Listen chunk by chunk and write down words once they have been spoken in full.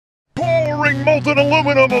Pouring molten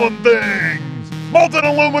aluminum on things! Molten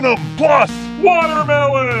aluminum plus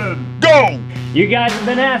watermelon! Go! You guys have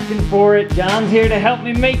been asking for it. John's here to help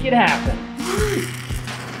me make it happen.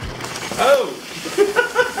 Oh!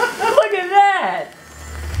 Look at that!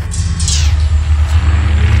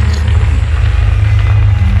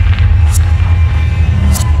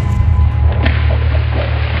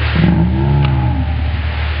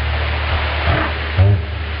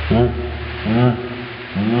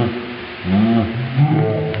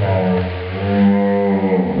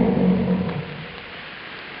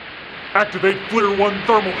 Activate FLIR 1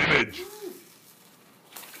 thermal image!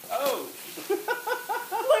 Oh! Look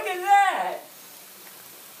at that!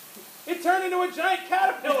 It turned into a giant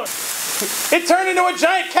caterpillar! It turned into a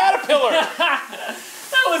giant caterpillar!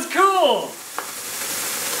 That was cool!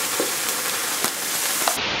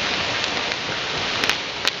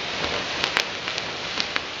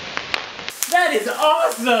 That is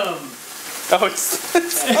awesome! Oh, it's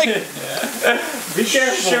like Be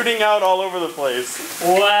careful. shooting out all over the place.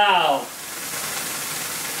 Wow.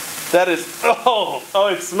 That is, oh,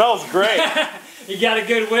 it smells great. You got a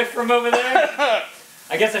good whiff from over there?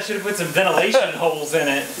 I guess I should have put some ventilation holes in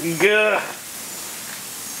it. Good.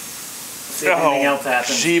 See if anything else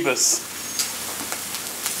happens. Jeebus.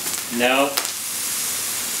 Nope.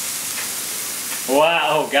 Wow,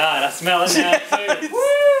 oh God, I smell it now too.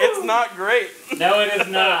 It's not great. No, it is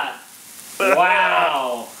not.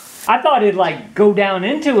 Wow. I thought it'd like go down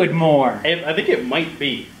into it more. I think it might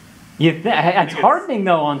be. It's hardening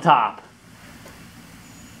though on top.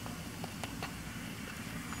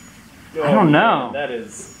 Oh, I don't know. Man, that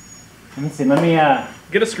is. Let me see, let me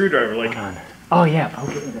Get a screwdriver, like. hold on. Oh yeah, poke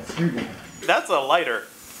it with a screwdriver. That's a lighter.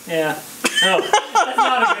 Yeah. Oh, that's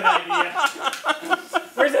not a good idea.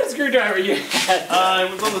 Where's that screwdriver you had?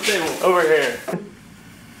 It was on the table. Over here.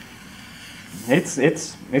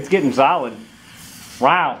 It's getting solid.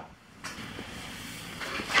 Wow.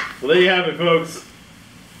 Well, there you have it, folks.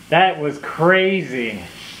 That was crazy.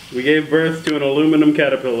 We gave birth to an aluminum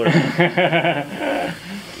caterpillar. And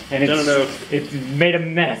it's made a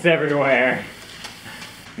mess everywhere.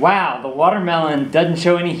 Wow, the watermelon doesn't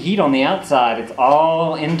show any heat on the outside. It's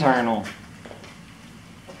all internal.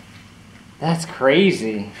 That's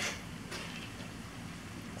crazy.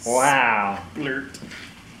 Wow. Flirt.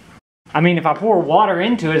 I mean, if I pour water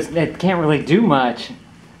into it, it can't really do much.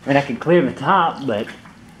 I mean, I can clear the top, but...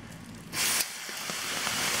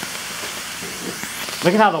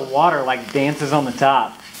 Look at how the water, like, dances on the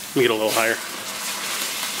top. Let me get a little higher.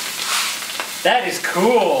 That is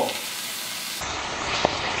cool.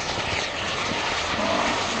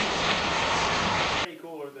 Way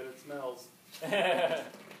cooler than it smells.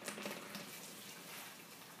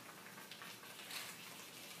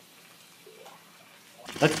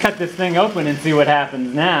 Let's cut this thing open and see what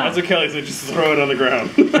happens now. That's what Kelly said, just throw it on the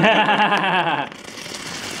ground.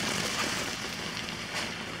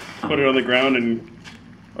 Put it on the ground and...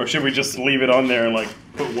 Or should we just leave it on there and like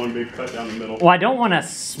put one big cut down the middle? Well, I don't want to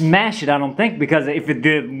smash it, I don't think, because if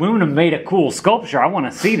the aluminum made a cool sculpture, I want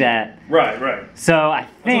to see that. Right, right. So I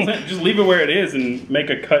think... Just leave it where it is and make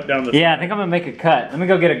a cut down the Yeah, I think I'm going to make a cut. Let me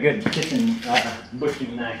go get a good kitchen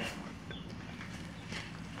bushing knife.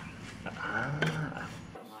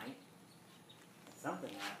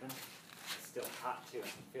 Something happened. It's still hot too, I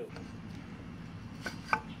can feel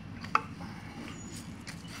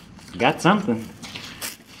it. Got something.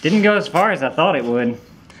 Didn't go as far as I thought it would.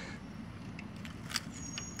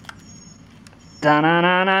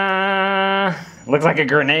 Da-na-na-na. Looks like a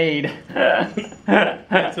grenade.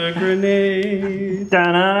 It's a grenade.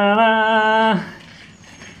 Da-na-na-na.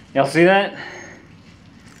 Y'all see that?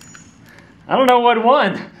 I don't know what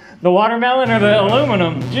won. The watermelon or the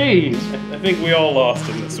aluminum? Jeez. I think we all lost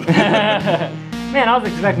in this one. Man, I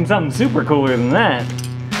was expecting something super cooler than that.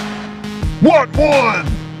 What won?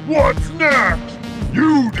 What's next?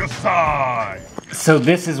 You decide! So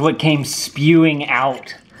this is what came spewing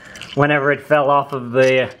out whenever it fell off of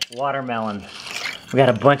the watermelon. We got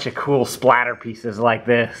a bunch of cool splatter pieces like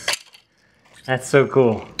this. That's so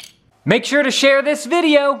cool. Make sure to share this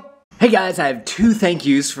video. Hey guys, I have two thank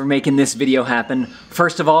yous for making this video happen.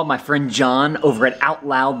 First of all, my friend John over at Out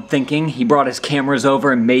Loud Thinking. He brought his cameras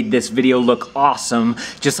over and made this video look awesome,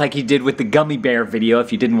 just like he did with the gummy bear video.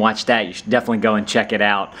 If you didn't watch that, you should definitely go and check it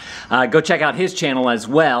out. Go check out his channel as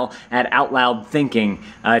well at Out Loud Thinking.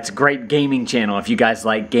 It's a great gaming channel if you guys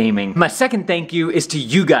like gaming. My second thank you is to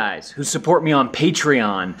you guys who support me on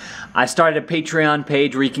Patreon. I started a Patreon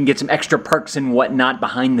page where you can get some extra perks and whatnot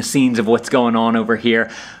behind the scenes of what's going on over here.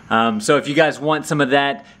 So if you guys want some of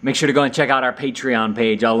that, make sure to go and check out our Patreon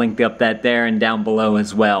page. I'll link up that there and down below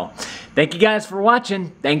as well. Thank you guys for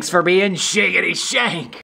watching. Thanks for being Shiggity Shank.